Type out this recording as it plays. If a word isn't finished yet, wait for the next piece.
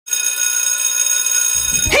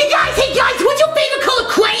Hey guys, what's your favorite color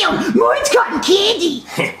crayon? Mine's cotton candy.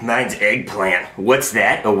 Mine's eggplant. What's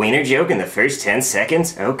that? A wiener joke in the first 10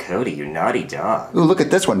 seconds? Oh, Cody, you naughty dog. Ooh, look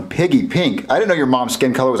at this one, piggy pink. I didn't know your mom's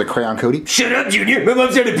skin color was a crayon, Cody. Shut up, Junior. My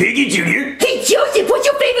mom's not a piggy, Junior. Hey Joseph, what's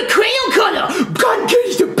your favorite crayon color? Cotton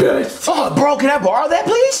candy's the best. Oh, bro, can I borrow that,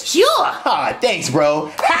 please? Sure. Ah, thanks,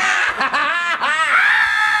 bro.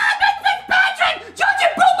 Patrick,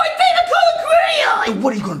 Joseph broke my favorite color crayon.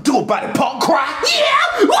 What are you gonna do about it, punk cry? Yeah.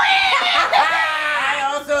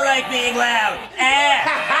 I also like being loud.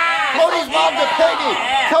 Cody's mom's a piggy!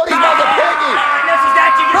 Cody's mom's a piggy! No, she's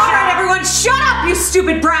not, Junior. All right, everyone, shut up, you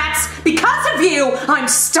stupid brats! Because of you, I'm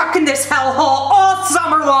stuck in this hellhole all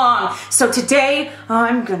summer long. So today,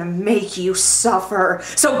 I'm gonna make you suffer.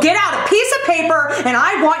 So get out a piece of paper, and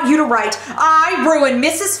I want you to write, I ruined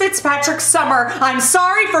Mrs. Fitzpatrick's summer. I'm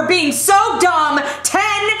sorry for being so dumb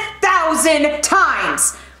 10,000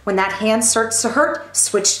 times. When that hand starts to hurt,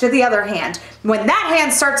 switch to the other hand. When that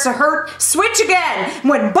hand starts to hurt, switch again.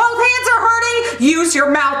 When both hands are hurting, use your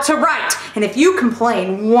mouth to write. And if you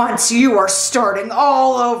complain once, you are starting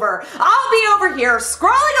all over. I'll be over here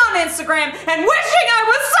scrolling on Instagram and wishing I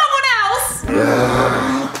was someone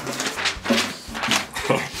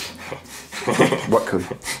else. What, Cody?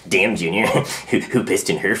 Damn, Junior. Who pissed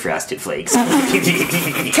in her Frosted Flakes? Cody,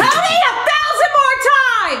 1,000 more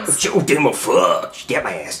times! Oh, damn, oh, fuck. Get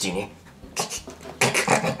my ass, Junior.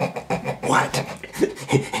 What?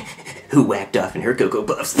 Who whacked off in her Cocoa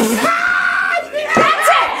Puffs? That's it!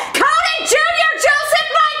 Cody, Junior, Joseph,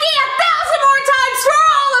 Mikey, 1,000 more times for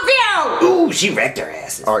all of you! Ooh, she wrecked our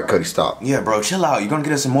asses. All right, Cody, stop. Yeah, bro, chill out. You're gonna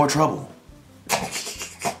get us in more trouble.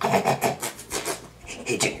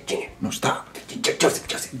 Hey, Junior. No, stop.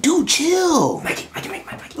 Joseph. Dude, chill. Mikey.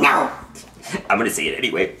 No. I'm gonna say it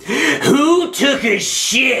anyway. Who took a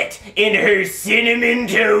shit in her Cinnamon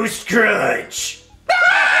Toast Crunch?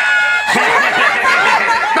 Cody,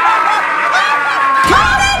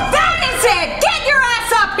 that is it! Get your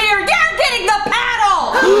ass up here! You're getting the paddle!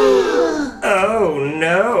 Oh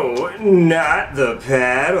no, not the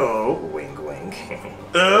paddle. Wink, wink.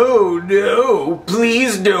 Oh no,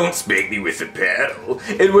 please don't spank me with the paddle.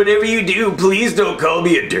 And whatever you do, please don't call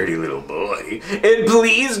me a dirty little boy. And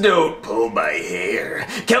please don't pull my hair.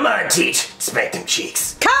 Come on, Teach, spank them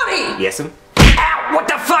cheeks. Cody! Yes'm? Ow, what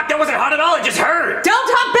the fuck? That wasn't hot at all, it just hurt.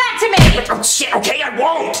 Don't talk back to me! Oh shit, okay, I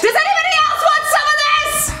won't. Does anybody else want some of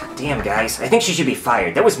this? Damn, guys, I think she should be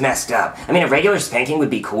fired. That was messed up. I mean, a regular spanking would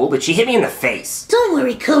be cool, but she hit me in the face. Don't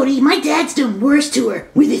worry, Cody. My dad's done worse to her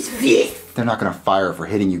with his fist. They're not gonna fire her for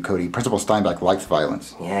hitting you, Cody. Principal Steinbeck likes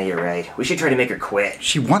violence. Yeah, you're right. We should try to make her quit.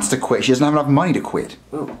 She wants to quit. She doesn't have enough money to quit.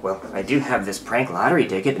 Ooh, well, I do have this prank lottery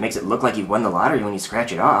ticket that makes it look like you won the lottery when you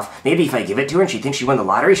scratch it off. Maybe if I give it to her and she thinks she won the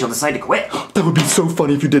lottery, she'll decide to quit. That would be so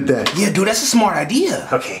funny if you did that. Yeah, dude, that's a smart idea.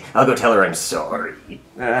 Okay, I'll go tell her I'm sorry.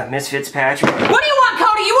 Miss Fitzpatrick? What do you want,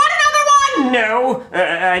 Cody? You want another one? No!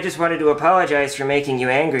 I just wanted to apologize for making you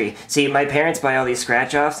angry. See, my parents buy all these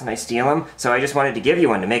scratch-offs and I steal them, so I just wanted to give you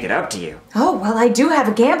one to make it up to you. Oh, well, I do have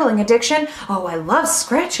a gambling addiction. Oh, I love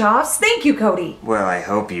scratch-offs. Thank you, Cody. Well, I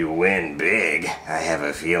hope you win big. I have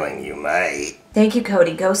a feeling you might. Thank you,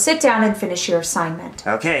 Cody. Go sit down and finish your assignment.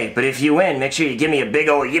 Okay, but if you win, make sure you give me a big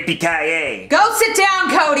ol' yippee-ki-yay. Go sit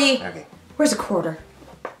down, Cody! Okay. Where's a quarter?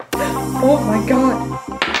 Oh my god.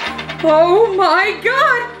 Oh my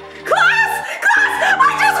god! Class! I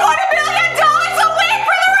just won $1 million a week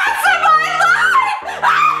for the rest of my life!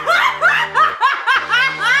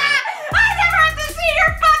 I never have to see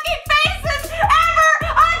your fucking faces ever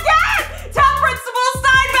again! Tell Principal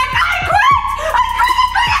Steinbeck I quit!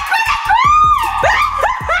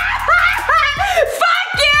 Fuck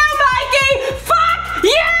you, Mikey! Fuck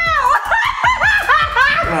you!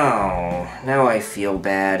 Oh, now I feel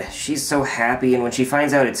bad. She's so happy, and when she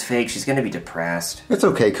finds out it's fake, she's gonna be depressed. It's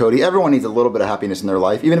okay, Cody. Everyone needs a little bit of happiness in their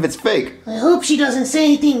life, even if it's fake. I hope she doesn't say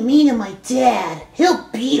anything mean to my dad. He'll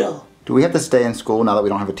beat her. Do we have to stay in school now that we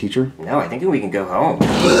don't have a teacher? No, I think we can go home.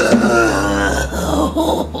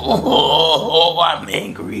 Oh, I'm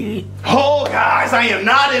angry. Oh, guys, I am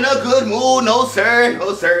not in a good mood. No, sir.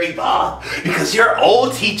 No, sir, Bob. Because your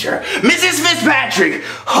old teacher, Mrs. Fitzpatrick.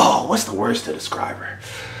 Oh, what's the words to describe her?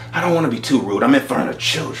 I don't want to be too rude. I'm in front of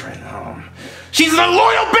children. She's a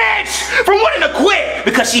loyal bitch for wanting to quit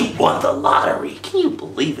because she won the lottery. Can you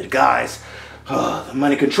believe it, guys? Oh, the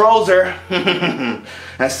money controls her.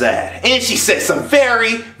 That's sad. And she said some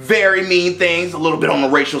very, very mean things, a little bit on the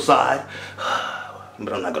racial side.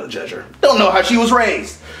 But I'm not going to judge her. Don't know how she was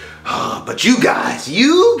raised. But you guys,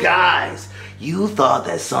 you thought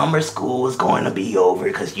that summer school was going to be over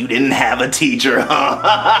because you didn't have a teacher,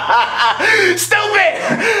 huh? Stupid!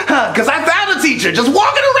 Because I found a teacher. teacher just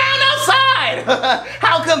walking around outside.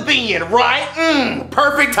 How convenient, right?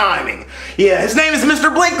 Perfect timing. Yeah, his name is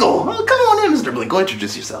Mr. Blinkle. Oh, come on in, Mr. Blinkle.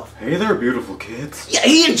 Introduce yourself. Hey there, beautiful kids. Yeah,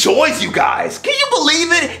 he enjoys you guys. Can you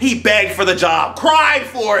believe it? He begged for the job, cried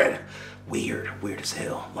for it. Weird as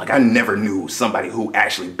hell. Like, I never knew somebody who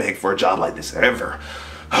actually begged for a job like this ever.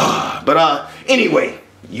 But anyway,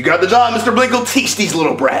 you got the job, Mr. Blinkle. Teach these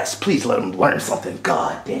little brats. Please let them learn something.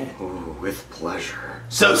 God damn it. Ooh, with pleasure.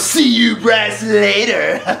 So see you brats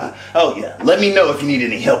later. Oh yeah, let me know if you need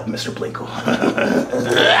any help, Mr. Blinkle.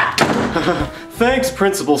 Thanks,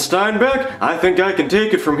 Principal Steinbeck. I think I can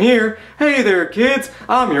take it from here. Hey there, kids.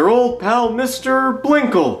 I'm your old pal, Mr.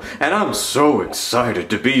 Blinkle, and I'm so excited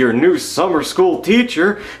to be your new summer school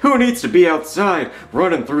teacher. Who needs to be outside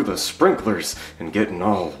running through the sprinklers and getting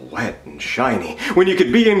all wet and shiny when you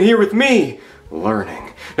could be in here with me?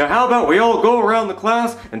 Learning. Now how about we all go around the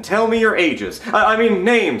class and tell me your ages. I mean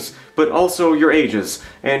names, but also your ages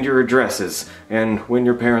and your addresses and when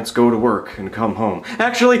your parents go to work and come home.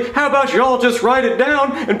 Actually, how about you all just write it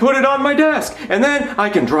down and put it on my desk and then I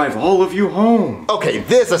can drive all of you home. Okay,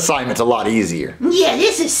 this assignment's a lot easier. Yeah,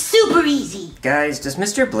 this is super easy. Guys, does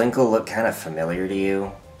Mr. Blinkle look kind of familiar to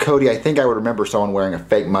you? Cody, I think I would remember someone wearing a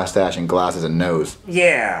fake mustache and glasses and nose.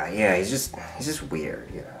 Yeah, he's just weird,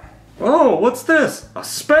 you know. Oh, what's this? A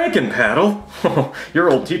spanking paddle? Your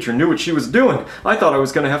old teacher knew what she was doing. I thought I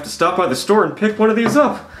was going to have to stop by the store and pick one of these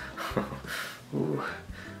up. Ooh,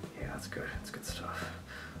 yeah, that's good. That's good stuff.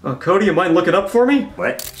 Cody, you mind looking up for me?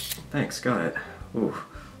 What? Thanks, got it. Ooh,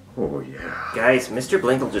 oh yeah. Guys, Mr.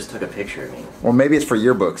 Blinkle just took a picture of me. Well, maybe it's for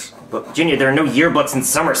yearbooks. But, Junior, there are no yearbooks in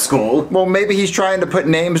summer school. Well, maybe he's trying to put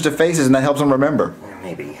names to faces and that helps him remember.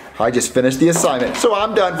 Maybe. I just finished the assignment, so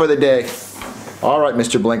I'm done for the day. All right,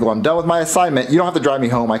 Mr. Blinkle, I'm done with my assignment. You don't have to drive me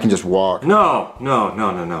home. I can just walk. No.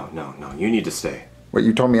 You need to stay. Wait,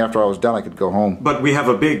 you told me after I was done I could go home. But we have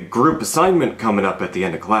a big group assignment coming up at the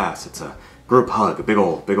end of class. It's a group hug, a big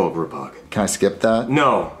old group hug. Can I skip that?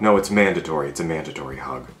 No, it's mandatory. It's a mandatory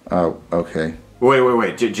hug. Oh, okay.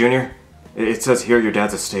 Wait, Junior? It says here your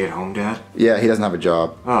dad's a stay-at-home dad? Yeah, he doesn't have a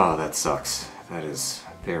job. Oh, that sucks. That is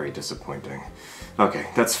very disappointing. Okay,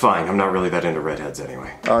 that's fine. I'm not really that into redheads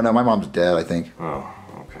anyway. Oh, no, my mom's dead, I think. Oh,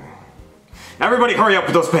 okay. Everybody hurry up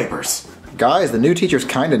with those papers! Guys, the new teacher's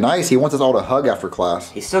kinda nice. He wants us all to hug after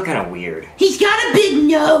class. He's still kind of weird. He's got a big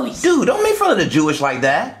nose. Dude, don't make fun of the Jewish like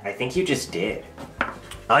that. I think you just did.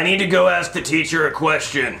 I need to go ask the teacher a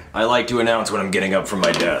question. I like to announce when I'm getting up from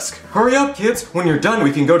my desk. Hurry up, kids. When you're done,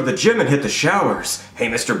 we can go to the gym and hit the showers. Hey,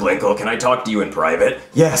 Mr. Blinkle, can I talk to you in private?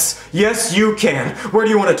 Yes, you can. Where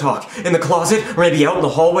do you want to talk? In the closet? Or maybe out in the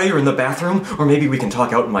hallway or in the bathroom? Or maybe we can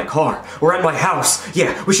talk out in my car. Or at my house.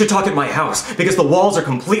 Yeah, we should talk at my house, because the walls are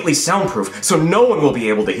completely soundproof, so no one will be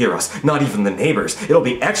able to hear us. Not even the neighbors. It'll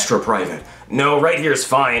be extra private. No, right here's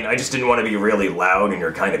fine. I just didn't want to be really loud and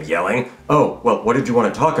you're kind of yelling. Oh, well, what did you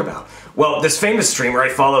want to talk about? Well, this famous streamer I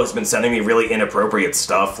follow has been sending me really inappropriate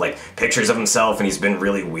stuff, like pictures of himself, and he's been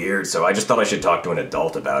really weird, so I just thought I should talk to an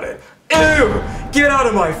adult about it. Ew! Get out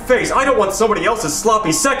of my face! I don't want somebody else's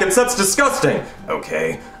sloppy seconds, that's disgusting!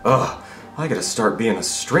 Okay, ugh. I gotta start being a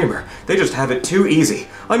streamer. They just have it too easy.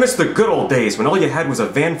 I miss the good old days when all you had was a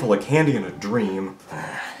van full of candy and a dream.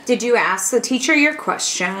 Did you ask the teacher your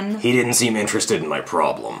question? He didn't seem interested in my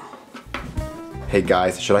problem. Hey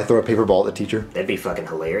guys, should I throw a paper ball at the teacher? That'd be fucking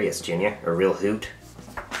hilarious, Junior. A real hoot.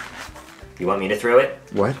 You want me to throw it?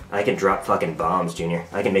 What? I can drop fucking bombs, Junior.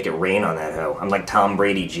 I can make it rain on that hoe. I'm like Tom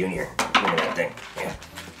Brady Jr. Give me that thing.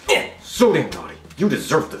 Yeah. So damn naughty. You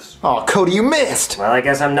deserve this. Oh, Cody, you missed! Well, I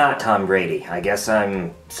guess I'm not Tom Brady. I guess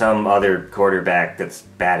I'm some other quarterback that's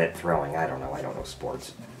bad at throwing. I don't know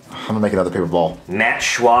sports. I'm gonna make another paper ball. Matt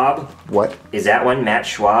Schwab? What? Is that one Matt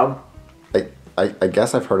Schwab? I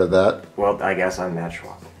guess I've heard of that. Well, I guess I'm Matt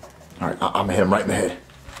Schwab. Alright, I'm gonna hit him right in the head.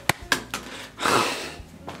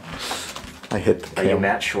 I hit the Are you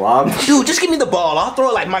Matt Schwab? Dude, just give me the ball. I'll throw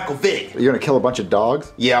it like Michael Vick. You're gonna kill a bunch of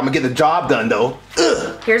dogs? Yeah, I'm gonna get the job done though.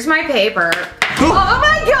 Ugh. Here's my paper. Oh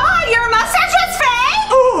my god, your mustache is fake!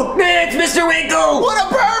 Oh, Man, it's Mr. Winkle! What a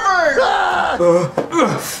pervert!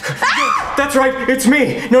 that's right, it's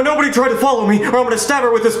me. No, nobody try to follow me, or I'm gonna stab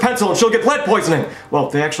her with this pencil and she'll get lead poisoning. Well,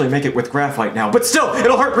 they actually make it with graphite now, but still,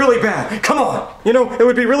 it'll hurt really bad. Come on. You know, it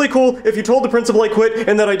would be really cool if you told the principal I quit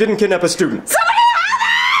and that I didn't kidnap a student. Somebody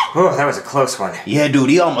help me! Oh, that was a close one. Yeah, dude,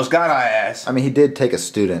 he almost got our ass. I mean, he did take a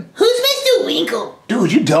student. Who's Mr. Winkle?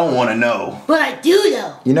 Dude, you don't want to know. But I do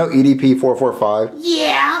though. You know EDP 445?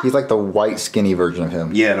 Yeah. He's like the white, skinny version of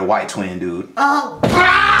him. Yeah, the white twin, dude. Oh.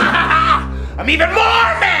 I'm even more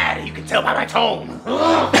mad! You can tell by my tone.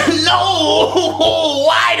 No!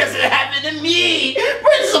 Why does it happen to me?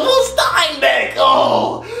 Principal Steinbeck!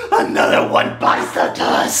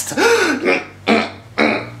 dust.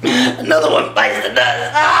 Another one bites the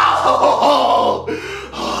dust. Oh,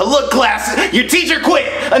 look, class, your teacher quit.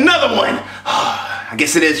 Another one. I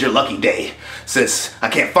guess it is your lucky day, since I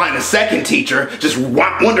can't find a second teacher just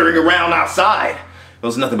wandering around outside. It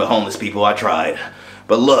was nothing but homeless people. I tried.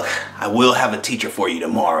 But look, I will have a teacher for you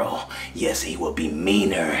tomorrow. Yes, he will be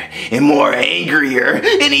meaner and more angrier and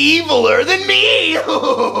eviler than me.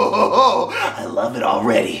 I love it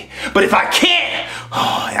already. But if I can't,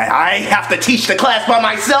 I have to teach the class by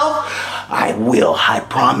myself. I will. I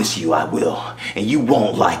promise you I will. And you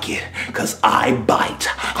won't like it, because I bite.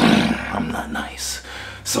 I'm not nice.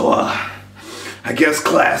 So, I guess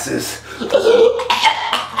class is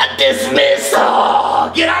dismissed.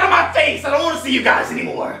 Get out of my face. I don't want to see you guys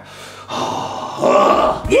anymore.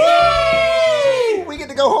 Yay! We get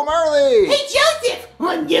to go home early. Hey, Joseph!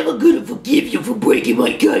 I'm never gonna forgive you for breaking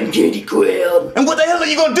my cotton candy crown. And what the hell are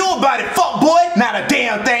you gonna do about it, fuck boy? Not a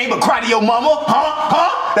damn thing but cry to your mama,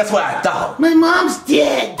 huh? That's what I thought. My mom's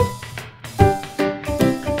dead.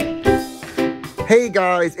 Hey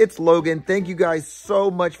guys, it's Logan. Thank you guys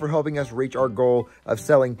so much for helping us reach our goal of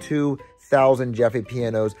selling 2,000 Jeffy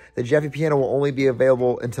pianos. The Jeffy piano will only be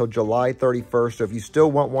available until July 31st. So if you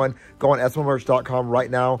still want one, go on smlmerch.com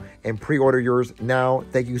right now and pre-order yours now.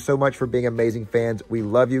 Thank you so much for being amazing fans. We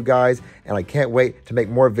love you guys, and I can't wait to make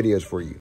more videos for you.